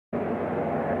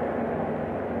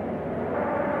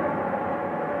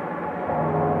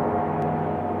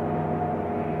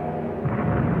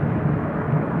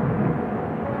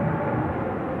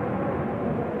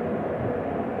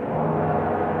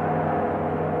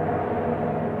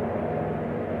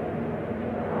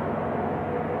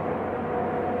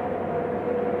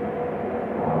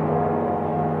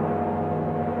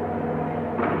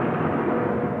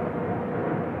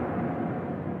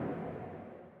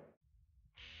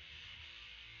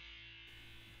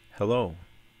Hello,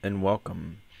 and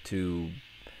welcome to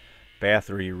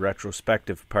Bathory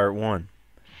Retrospective Part 1.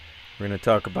 We're going to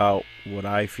talk about what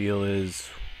I feel is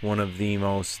one of the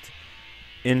most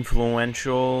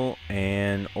influential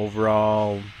and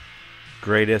overall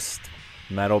greatest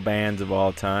metal bands of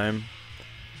all time,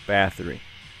 Bathory.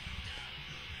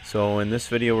 So in this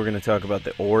video we're going to talk about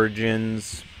the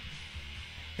origins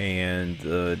and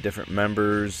the different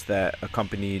members that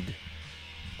accompanied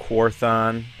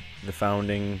Quorthon, the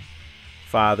founding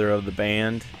father of the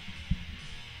band,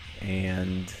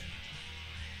 and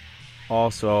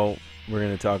also we're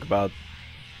going to talk about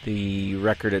the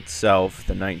record itself,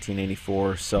 the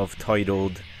 1984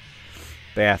 self-titled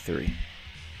Bathory.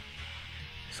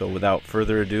 So without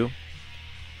further ado,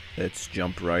 let's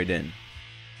jump right in.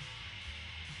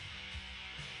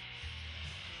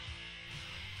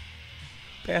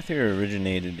 Bathory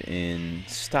originated in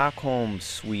Stockholm,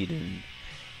 Sweden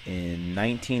in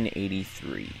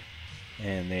 1983,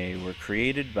 and they were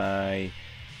created by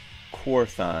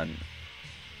Quorthon,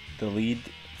 the lead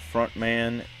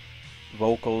frontman,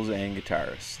 vocals, and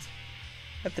guitarist.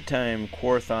 At the time,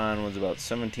 Quorthon was about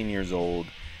 17 years old,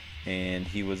 and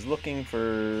he was looking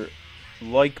for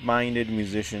like-minded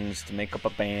musicians to make up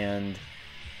a band.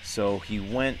 So he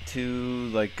went to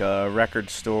like a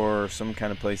record store or some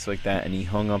kind of place like that, and he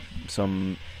hung up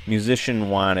some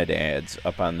musician wanted ads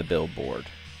up on the billboard.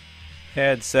 He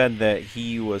had said that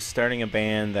he was starting a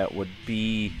band that would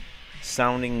be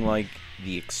sounding like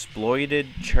the Exploited,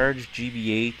 Charged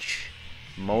GBH,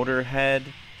 Motorhead,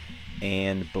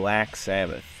 and Black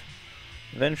Sabbath.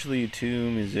 Eventually,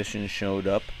 two musicians showed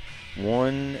up.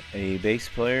 One, a bass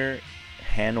player,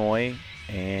 Hanoi,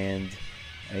 and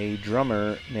a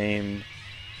drummer named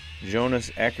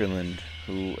Jonas Ackerland,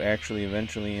 who actually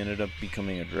eventually ended up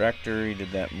becoming a director. He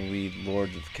did that movie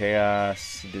Lords of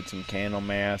Chaos. He did some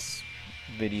Candlemass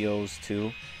videos too.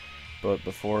 But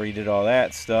before he did all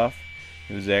that stuff,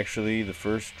 he was actually the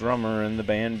first drummer in the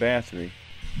band Bathory.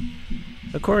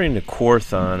 According to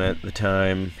Quorthon at the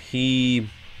time, he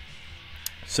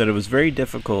said it was very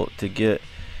difficult to get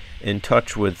in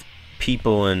touch with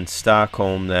people in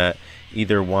Stockholm that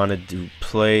either wanted to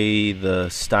play the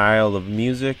style of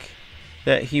music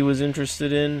that he was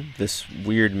interested in, this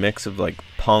weird mix of like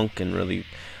punk and really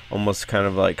almost kind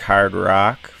of like hard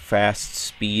rock, fast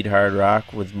speed hard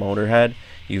rock with Motorhead.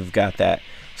 You've got that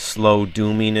slow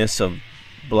doominess of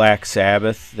Black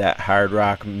Sabbath, that hard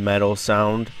rock metal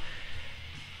sound.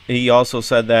 He also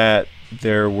said that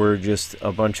there were just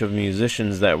a bunch of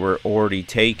musicians that were already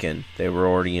taken. They were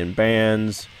already in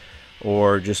bands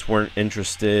or just weren't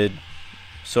interested.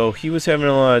 So he was having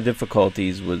a lot of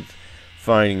difficulties with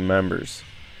finding members.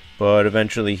 But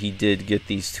eventually he did get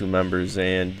these two members,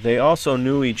 and they also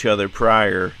knew each other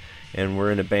prior and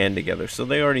were in a band together. So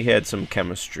they already had some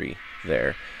chemistry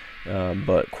there.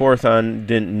 But Quorthon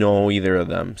didn't know either of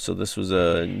them. So this was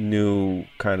a new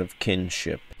kind of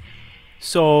kinship.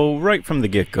 So right from the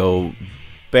get-go,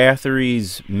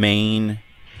 Bathory's main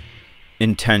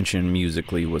intention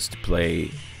musically was to play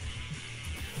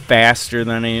faster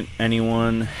than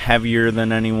anyone, heavier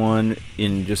than anyone,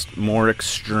 in just more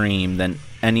extreme than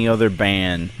any other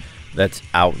band that's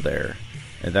out there.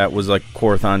 And that was like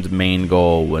Quorthon's main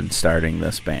goal when starting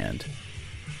this band.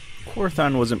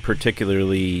 Quorthon wasn't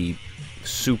particularly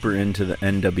super into the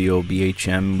NWO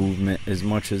BHM movement as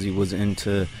much as he was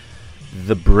into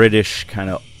the British kind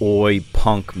of oi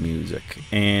punk music,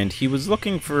 and he was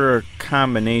looking for a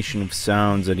combination of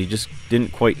sounds that he just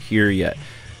didn't quite hear yet.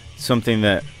 Something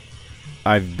that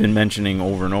I've been mentioning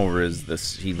over and over is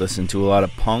this: he listened to a lot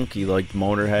of punk, he liked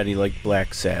Motorhead, he liked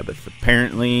Black Sabbath.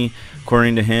 Apparently,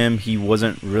 according to him, he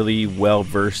wasn't really well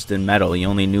versed in metal. He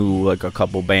only knew like a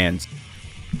couple bands.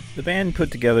 The band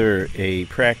put together a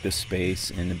practice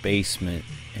space in the basement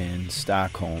in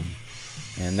Stockholm,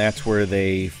 and that's where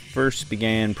they first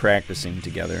began practicing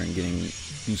together and getting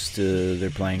used to their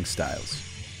playing styles.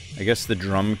 I guess the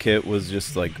drum kit was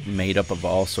just like made up of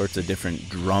all sorts of different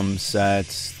drum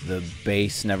sets. The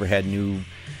bass never had new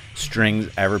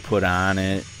strings ever put on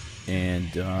it. And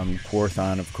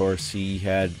Quorthon, of course, he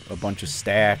had a bunch of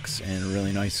stacks and a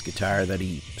really nice guitar that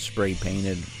he spray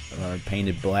painted or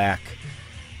painted black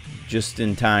just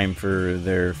in time for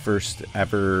their first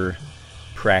ever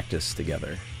practice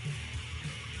together.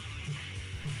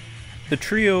 The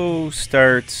trio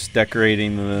starts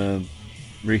decorating the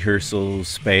rehearsal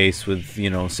space with,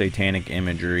 satanic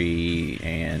imagery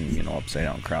and, upside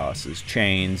down crosses,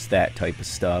 chains, that type of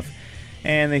stuff.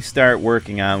 And they start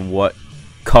working on what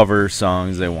cover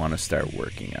songs they want to start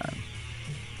working on.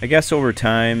 I guess over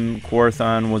time,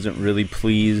 Quorthon wasn't really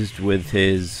pleased with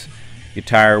his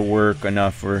guitar work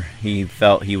enough where he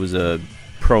felt he was a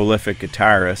prolific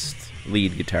guitarist,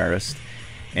 lead guitarist,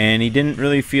 and he didn't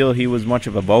really feel he was much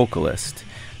of a vocalist.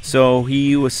 So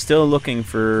he was still looking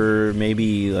for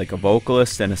maybe like a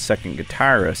vocalist and a second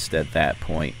guitarist at that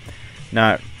point.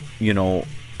 Not,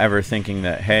 ever thinking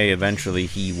that, hey, eventually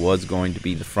he was going to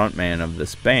be the frontman of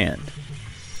this band.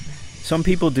 Some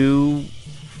people do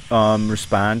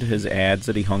respond to his ads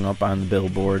that he hung up on the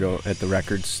billboard at the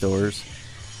record stores,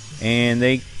 and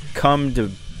they come to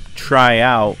try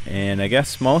out, and I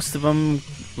guess most of them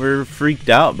were freaked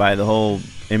out by the whole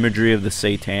imagery of the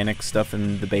satanic stuff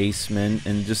in the basement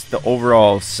and just the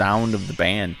overall sound of the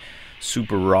band.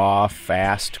 Super raw,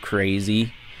 fast,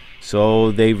 crazy.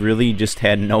 So they really just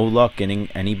had no luck getting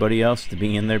anybody else to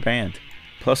be in their band.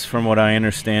 Plus, from what I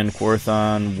understand,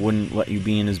 Quorthon wouldn't let you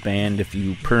be in his band if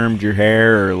you permed your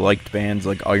hair or liked bands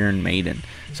like Iron Maiden.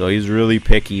 So he's really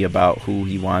picky about who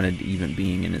he wanted even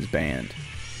being in his band.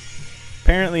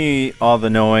 Apparently, all the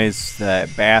noise that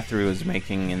Bathory was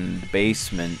making in the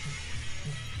basement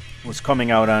was coming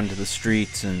out onto the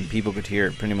streets, and people could hear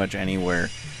it pretty much anywhere.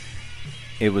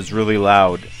 It was really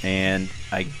loud, and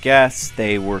I guess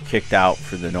they were kicked out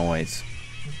for the noise.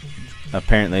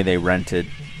 Apparently they rented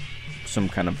some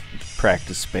kind of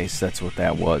practice space, that's what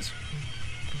that was.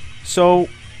 So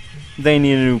they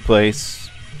need a new place,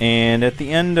 and at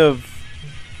the end of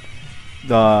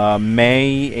the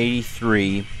May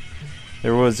 83,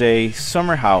 there was a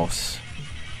summer house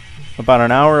about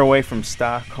an hour away from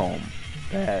Stockholm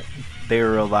that they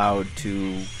were allowed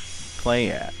to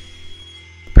play at.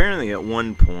 Apparently at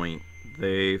one point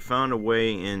they found a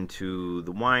way into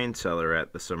the wine cellar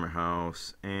at the summer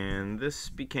house, and this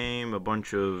became a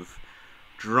bunch of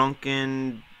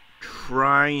drunken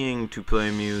trying to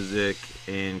play music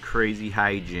and crazy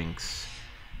hijinks,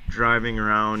 driving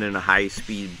around in a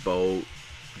high-speed boat,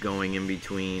 going in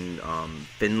between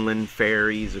Finland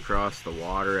ferries across the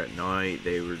water at night.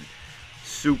 They were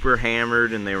super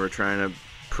hammered, and they were trying to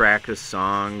practice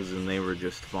songs, and they were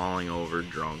just falling over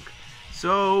drunk.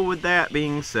 So with that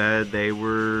being said, they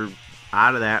were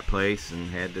out of that place and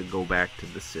had to go back to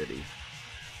the city.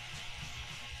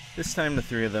 This time the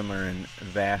three of them are in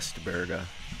Vastberga,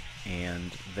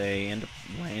 and they end up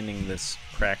landing this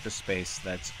practice space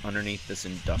that's underneath this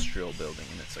industrial building,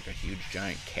 and it's like a huge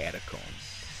giant catacomb.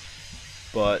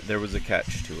 But there was a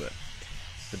catch to it.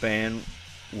 The band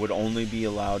would only be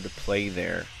allowed to play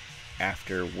there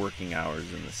after working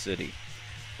hours in the city.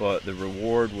 But the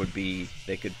reward would be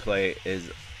they could play as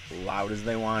loud as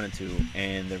they wanted to,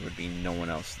 and there would be no one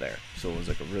else there. So it was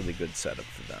like a really good setup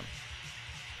for them.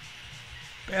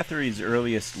 Bathory's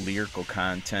earliest lyrical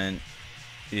content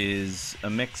is a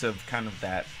mix of kind of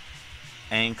that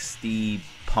angsty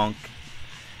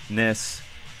punkness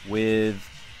with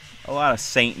a lot of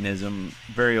Satanism,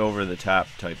 very over-the-top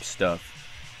type stuff.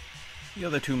 The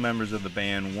other two members of the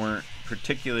band weren't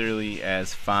particularly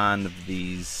as fond of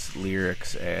these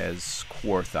lyrics as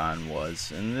Quorthon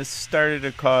was, and this started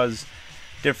to cause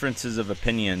differences of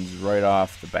opinions right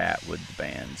off the bat with the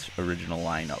band's original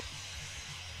lineup.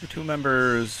 The two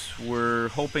members were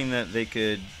hoping that they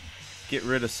could get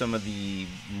rid of some of the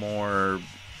more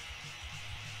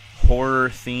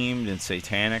horror-themed and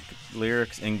satanic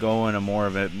lyrics and go in a more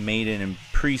of a Maiden and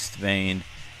Priest vein,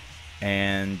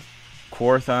 and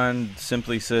Quorthon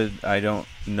simply said, I don't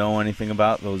know anything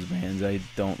about those bands, I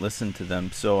don't listen to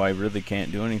them, so I really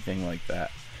can't do anything like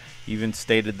that. He even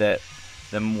stated that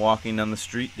them walking down the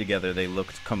street together, they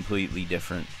looked completely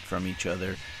different from each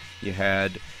other. You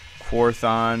had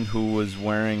Quorthon, who was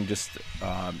wearing just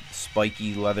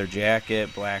spiky leather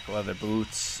jacket, black leather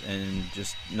boots, and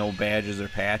just no badges or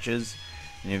patches.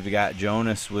 And you've got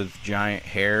Jonas with giant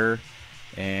hair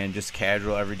and just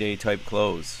casual everyday type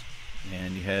clothes.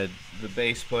 And you had the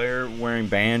bass player wearing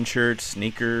band shirts,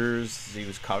 sneakers, he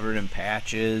was covered in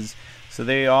patches. So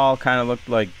they all kind of looked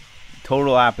like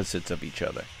total opposites of each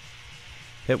other.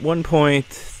 At one point,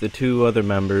 the two other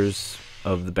members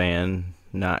of the band,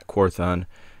 not Quorthon,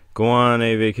 go on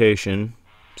a vacation,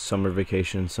 summer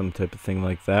vacation, some type of thing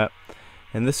like that.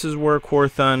 And this is where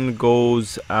Quorthon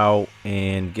goes out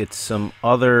and gets some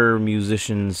other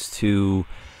musicians to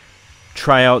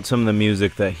try out some of the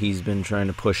music that he's been trying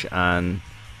to push on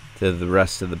to the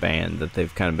rest of the band that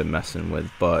they've kind of been messing with,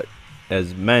 but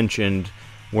as mentioned,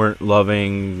 weren't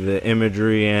loving the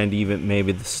imagery and even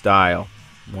maybe the style.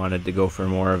 Wanted to go for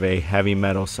more of a heavy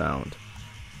metal sound.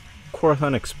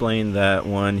 Quorthon explained that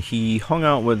when he hung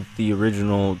out with the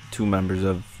original two members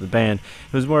of the band,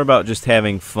 it was more about just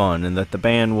having fun, and that the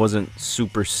band wasn't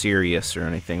super serious or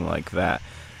anything like that,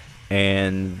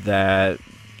 and that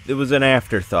it was an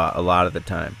afterthought a lot of the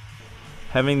time.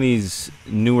 Having these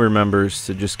newer members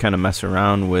to just kind of mess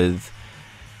around with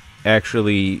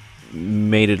actually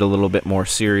made it a little bit more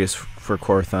serious for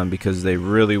Quorthon, because they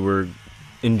really were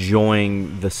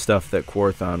enjoying the stuff that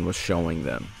Quorthon was showing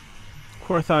them.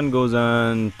 Quorthon goes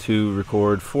on to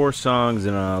record 4 songs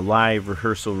in a live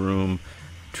rehearsal room,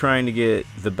 trying to get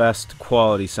the best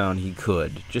quality sound he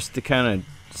could, just to kind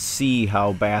of see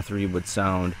how Bathory would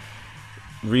sound,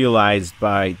 realized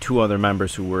by 2 other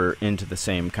members who were into the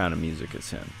same kind of music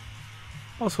as him.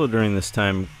 Also during this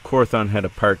time, Quorthon had a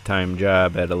part-time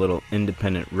job at a little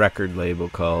independent record label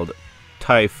called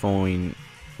Typhoon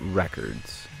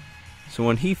Records. So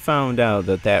when he found out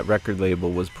that that record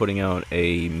label was putting out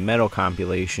a metal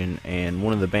compilation and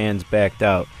one of the bands backed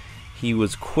out, he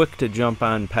was quick to jump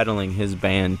on peddling his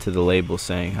band to the label,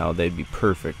 saying how they'd be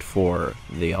perfect for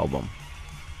the album.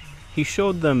 He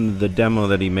showed them the demo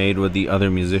that he made with the other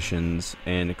musicians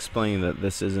and explained that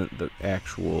this isn't the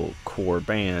actual core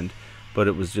band, but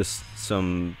it was just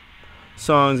some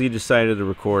songs he decided to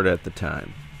record at the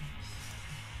time.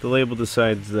 The label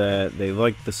decides that they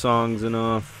like the songs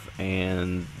enough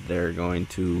and they're going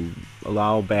to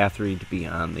allow Bathory to be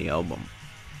on the album.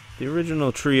 The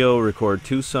original trio record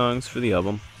 2 songs for the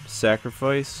album,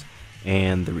 Sacrifice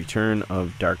and The Return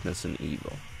of Darkness and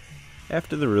Evil.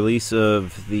 After the release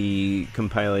of the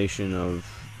compilation of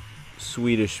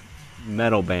Swedish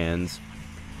metal bands,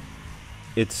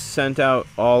 it's sent out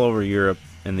all over Europe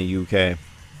and the UK,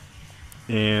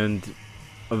 and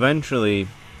eventually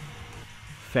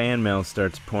fan mail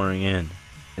starts pouring in,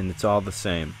 and it's all the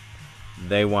same.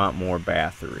 They want more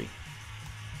Bathory.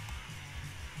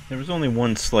 There was only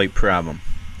one slight problem.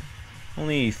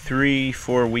 Only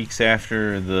 3-4 weeks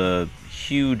after the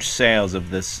huge sales of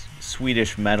this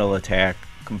Swedish Metal Attack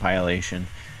compilation,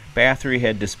 Bathory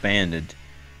had disbanded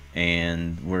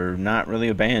and were not really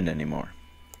a band anymore.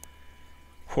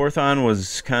 Quorthon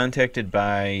was contacted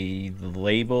by the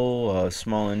label, a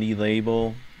small indie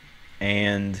label,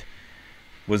 and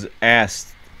was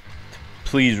asked to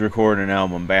please record an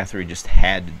album. Bathory just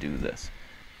had to do this.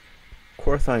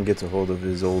 Quorthon gets a hold of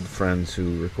his old friends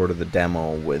who recorded the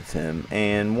demo with him,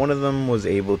 and one of them was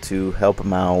able to help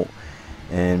him out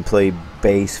and play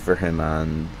bass for him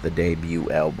on the debut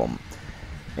album.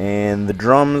 And the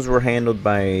drums were handled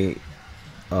by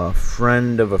a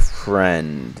friend of a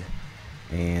friend,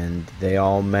 and they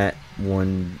all met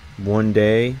one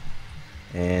day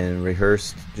and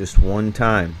rehearsed just one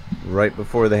time right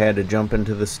before they had to jump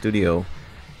into the studio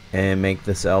and make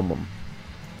this album.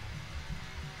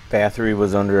 Bathory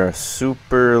was under a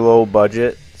super low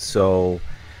budget, so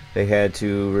they had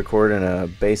to record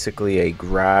in basically a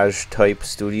garage type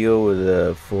studio with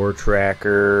a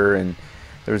 4-tracker, and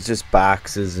there was just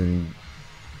boxes and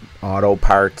auto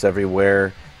parts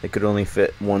everywhere. They could only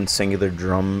fit one singular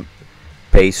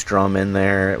bass drum in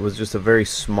there. It was just a very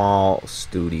small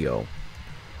studio.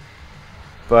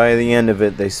 By the end of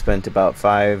it, they spent about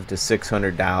 $500 to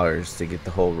 $600 to get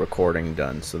the whole recording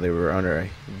done, so they were under a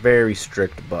very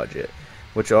strict budget,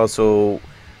 which also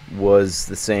was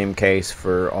the same case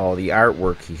for all the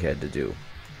artwork he had to do.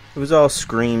 It was all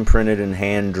screen printed and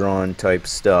hand drawn type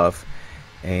stuff,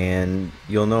 and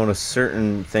you'll notice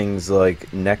certain things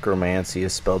like necromancy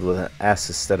is spelled with an S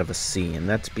instead of a C, and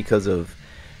that's because of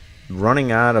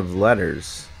running out of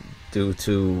letters due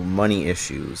to money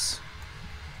issues.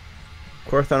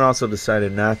 Quorthon also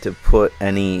decided not to put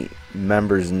any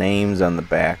members' names on the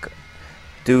back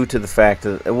due to the fact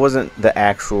that it wasn't the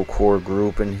actual core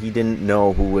group, and he didn't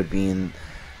know who would be in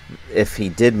if he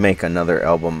did make another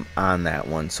album on that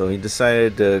one. So he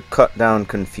decided to cut down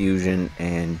confusion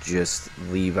and just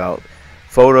leave out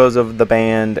photos of the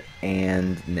band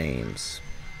and names.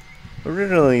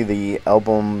 Originally, the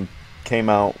album came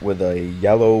out with a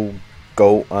yellow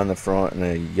goat on the front and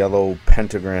a yellow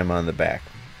pentagram on the back.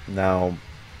 Now,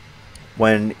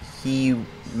 when he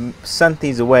sent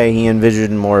these away, he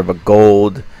envisioned more of a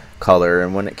gold color,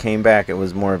 and when it came back, it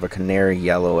was more of a canary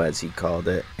yellow, as he called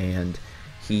it, and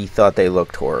he thought they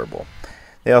looked horrible.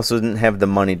 They also didn't have the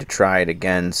money to try it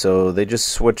again, so they just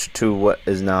switched to what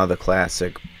is now the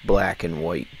classic black and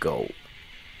white goat.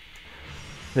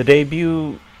 The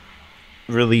debut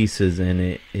releases in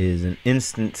it is an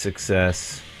instant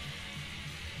success,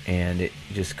 and it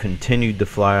just continued to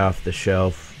fly off the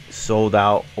shelf. Sold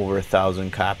out over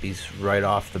 1,000 copies right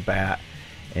off the bat,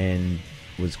 and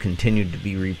was continued to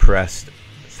be repressed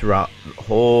throughout the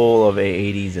whole of the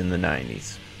 80s and the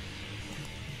 90s.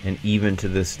 And even to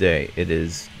this day, it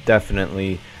is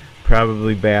definitely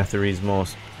probably Bathory's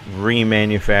most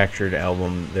remanufactured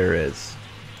album there is.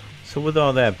 So with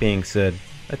all that being said,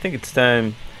 I think it's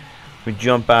time we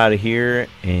jump out of here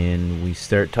and we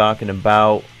start talking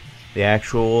about the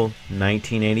actual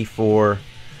 1984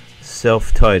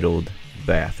 self-titled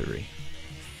Bathory.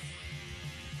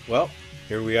 Well,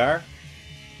 here we are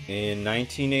in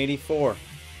 1984,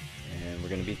 and we're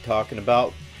going to be talking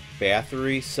about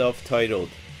Bathory self-titled,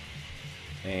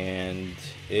 and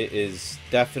it is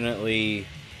definitely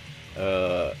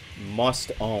a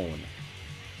must-own,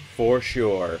 for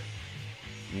sure,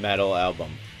 metal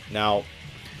album. Now,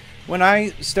 when I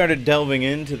started delving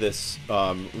into this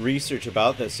research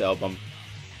about this album,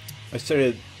 I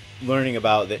started learning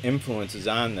about the influences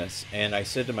on this, and I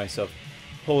said to myself,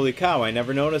 holy cow, I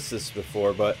never noticed this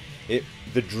before, but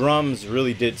the drums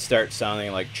really did start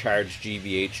sounding like charged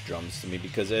GBH drums to me,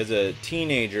 because as a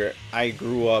teenager I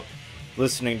grew up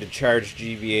listening to charged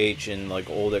GBH and like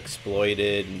Old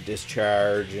Exploited and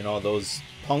Discharge and all those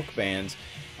punk bands.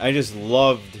 I just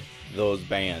loved those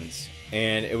bands,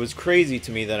 and it was crazy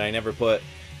to me that I never put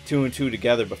two and two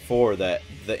together before, that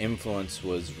the influence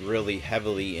was really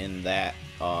heavily in that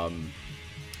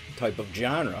type of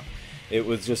genre. It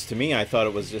was just, to me, I thought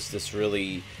it was just this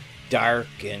really dark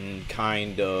and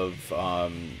kind of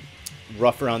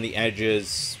rough around the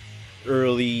edges,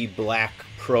 early black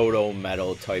proto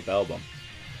metal type album.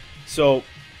 So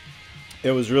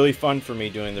it was really fun for me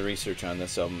doing the research on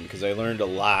this album, because I learned a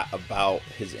lot about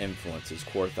his influences,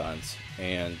 Quorthon's,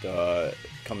 and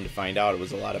come to find out, it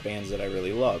was a lot of bands that I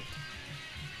really loved.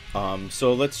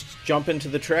 So let's jump into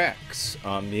the tracks.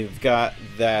 You've got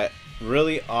that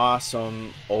really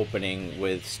awesome opening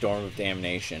with Storm of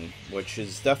Damnation, which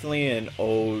is definitely an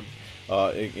ode,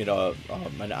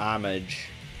 an homage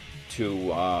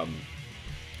to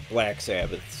Black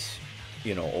Sabbath's,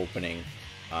 opening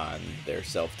on their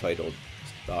self-titled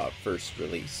first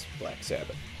release, Black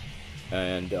Sabbath.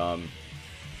 And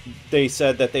they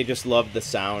said that they just loved the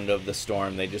sound of the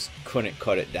Storm. They just couldn't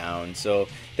cut it down. So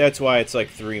that's why it's like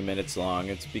 3 minutes long.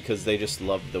 It's because they just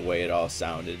loved the way it all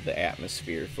sounded, the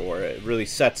atmosphere for it. It really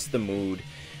sets the mood.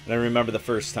 And I remember the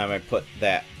first time I put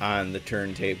that on the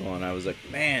turntable, and I was like,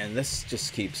 man, this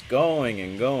just keeps going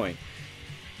and going.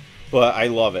 But I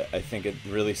love it. I think it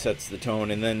really sets the tone.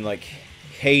 And then like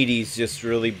Hades just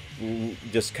really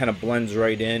just kind of blends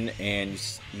right in, and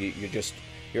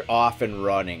you're off and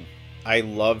running. I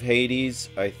love Hades.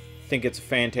 I think it's a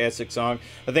fantastic song.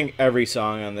 I think every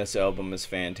song on this album is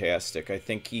fantastic. I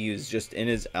think he is just in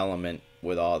his element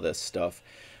with all this stuff.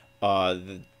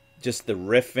 Just the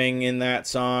riffing in that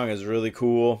song is really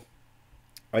cool.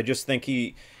 I just think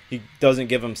he doesn't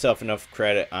give himself enough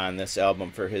credit on this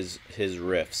album for his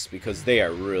riffs, because they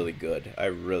are really good. I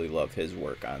really love his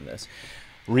work on this.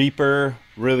 Reaper,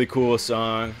 really cool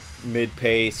song,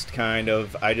 mid-paced kind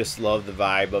of. I just love the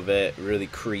vibe of it, really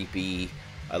creepy.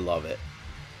 I love it.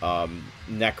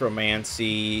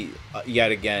 Necromancy,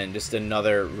 yet again, just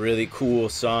another really cool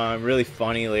song, really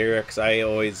funny lyrics. I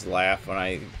always laugh when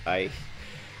I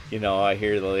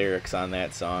hear the lyrics on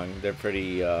that song. They're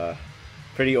pretty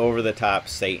over the top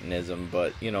Satanism,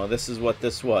 but this is what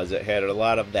this was. It had a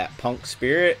lot of that punk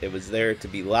spirit. It was there to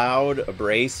be loud,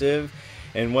 abrasive.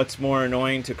 And what's more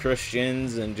annoying to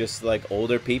Christians and just like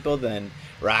older people than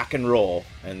rock and roll?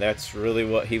 And that's really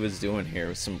what he was doing here,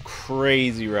 with some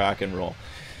crazy rock and roll.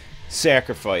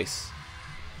 Sacrifice,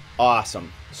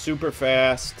 awesome, super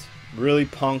fast, really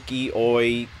punky,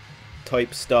 oi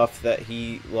type stuff that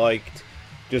he liked.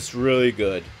 Just really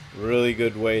good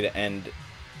way to end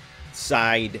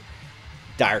side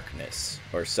Darkness,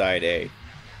 or side A.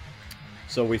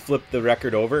 So we flip the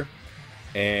record over,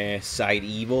 and side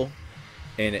Evil.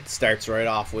 And it starts right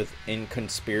off with In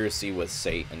Conspiracy with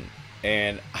Satan.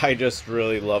 And I just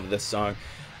really love this song.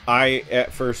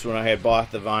 At first, when I had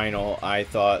bought the vinyl, I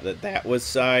thought that was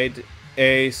side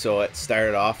A, so it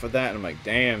started off with that, and I'm like,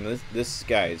 damn, this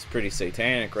guy is pretty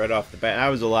satanic right off the bat. I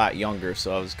was a lot younger,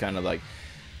 so I was kind of like,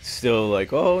 still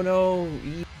like, oh no,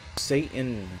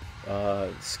 Satan,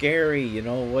 scary,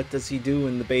 what does he do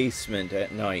in the basement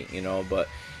at night, but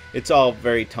it's all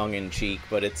very tongue-in-cheek,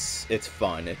 but it's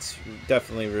fun. It's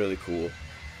definitely really cool.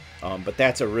 But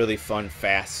that's a really fun,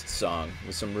 fast song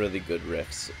with some really good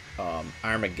riffs.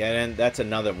 Armageddon, that's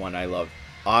another one I love.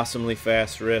 Awesomely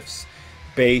fast riffs.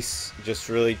 Bass just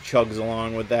really chugs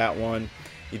along with that one.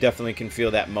 You definitely can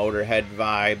feel that Motorhead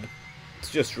vibe.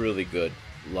 It's just really good.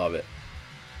 Love it.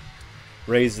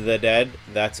 Raise the Dead,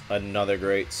 that's another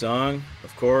great song,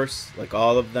 of course, like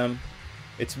all of them.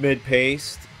 It's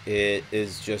mid-paced. It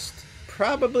is just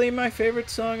probably my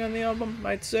favorite song on the album,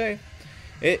 I'd say.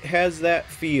 It has that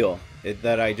feel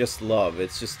that I just love.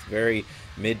 It's just very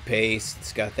mid-paced.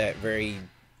 It's got that very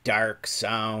dark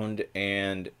sound,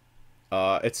 and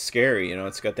it's scary.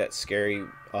 It's got that scary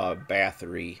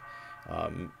Bathory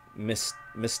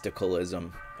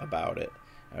mysticalism about it.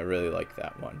 I really like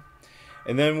that one.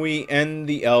 And then we end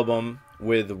the album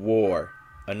with War.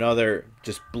 Another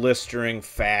just blistering,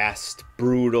 fast,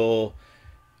 brutal,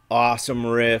 awesome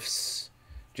riffs,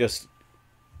 just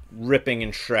ripping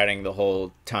and shredding the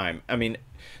whole time. I mean,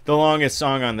 the longest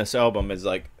song on this album is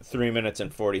like 3 minutes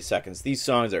and 40 seconds. These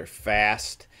songs are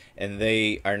fast and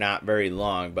they are not very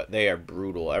long, but they are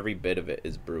brutal. Every bit of it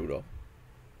is brutal.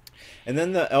 And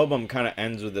then the album kind of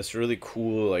ends with this really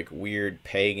cool, like weird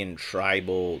pagan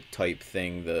tribal type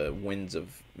thing, the Winds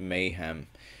of Mayhem.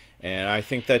 And I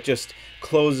think that just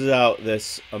closes out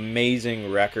this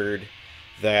amazing record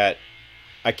that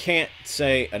I can't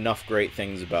say enough great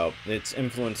things about. It's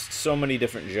influenced so many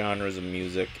different genres of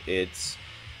music. It's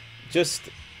just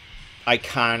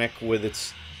iconic with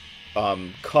its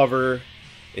cover.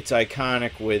 It's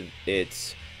iconic with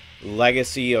its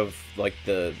legacy of like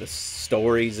the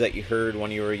stories that you heard when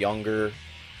you were younger,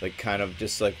 like kind of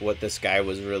just like what this guy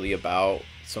was really about,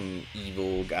 some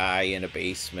evil guy in a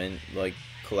basement like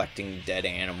collecting dead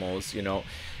animals, you know,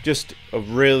 just a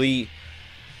really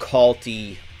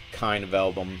culty kind of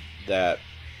album that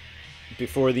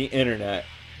before the internet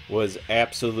was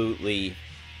absolutely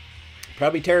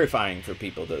probably terrifying for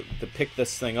people to pick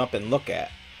this thing up and look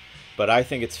at. But I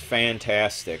think it's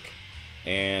fantastic,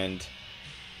 and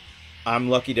I'm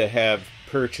lucky to have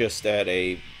purchased at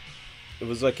it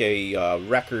was like a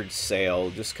record sale,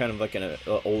 just kind of like an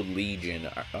old Legion,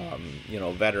 you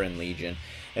know, veteran Legion.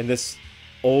 And this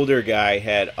older guy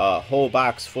had a whole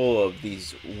box full of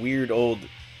these weird old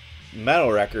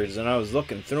metal records, and I was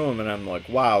looking through them and I'm like,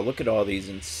 wow, look at all these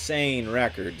insane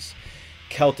records.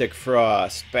 Celtic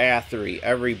Frost, Bathory,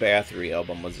 every Bathory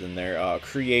album was in there,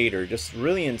 Creator, just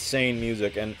really insane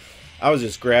music. And I was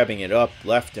just grabbing it up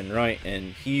left and right,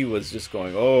 and he was just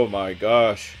going, oh my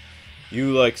gosh,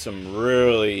 you like some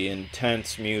really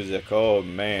intense music, oh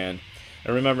man.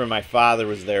 I remember my father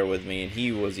was there with me, and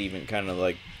he was even kind of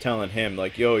like telling him,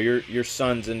 like, yo, your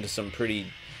son's into some pretty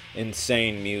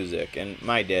insane music. And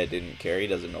my dad didn't care. He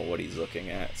doesn't know what he's looking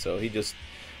at, so he just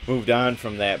moved on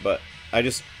from that. But I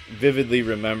just vividly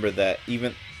remember that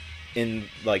even in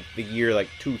like the year like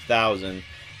 2000,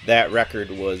 that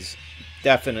record was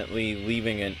definitely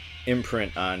leaving an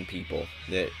imprint on people.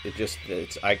 That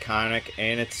it's iconic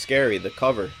and it's scary. The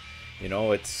cover, you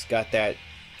know, it's got that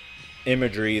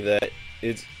imagery that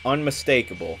is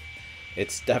unmistakable.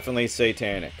 It's definitely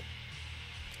satanic.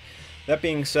 That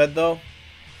being said, though,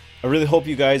 I really hope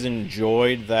you guys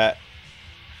enjoyed that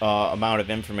amount of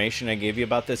information I gave you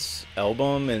about this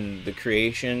album and the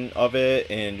creation of it,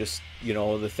 and just, you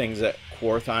know, the things that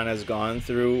Quorthon has gone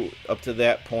through up to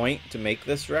that point to make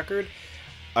this record.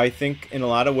 I think in a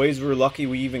lot of ways we're lucky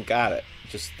we even got it.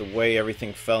 Just the way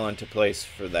everything fell into place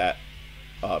for that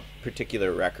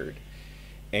particular record.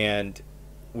 And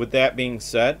with that being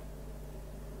said,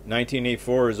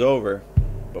 1984 is over,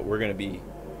 but we're going to be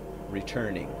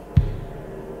returning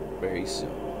very soon.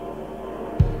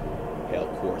 Hail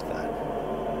Quorthon.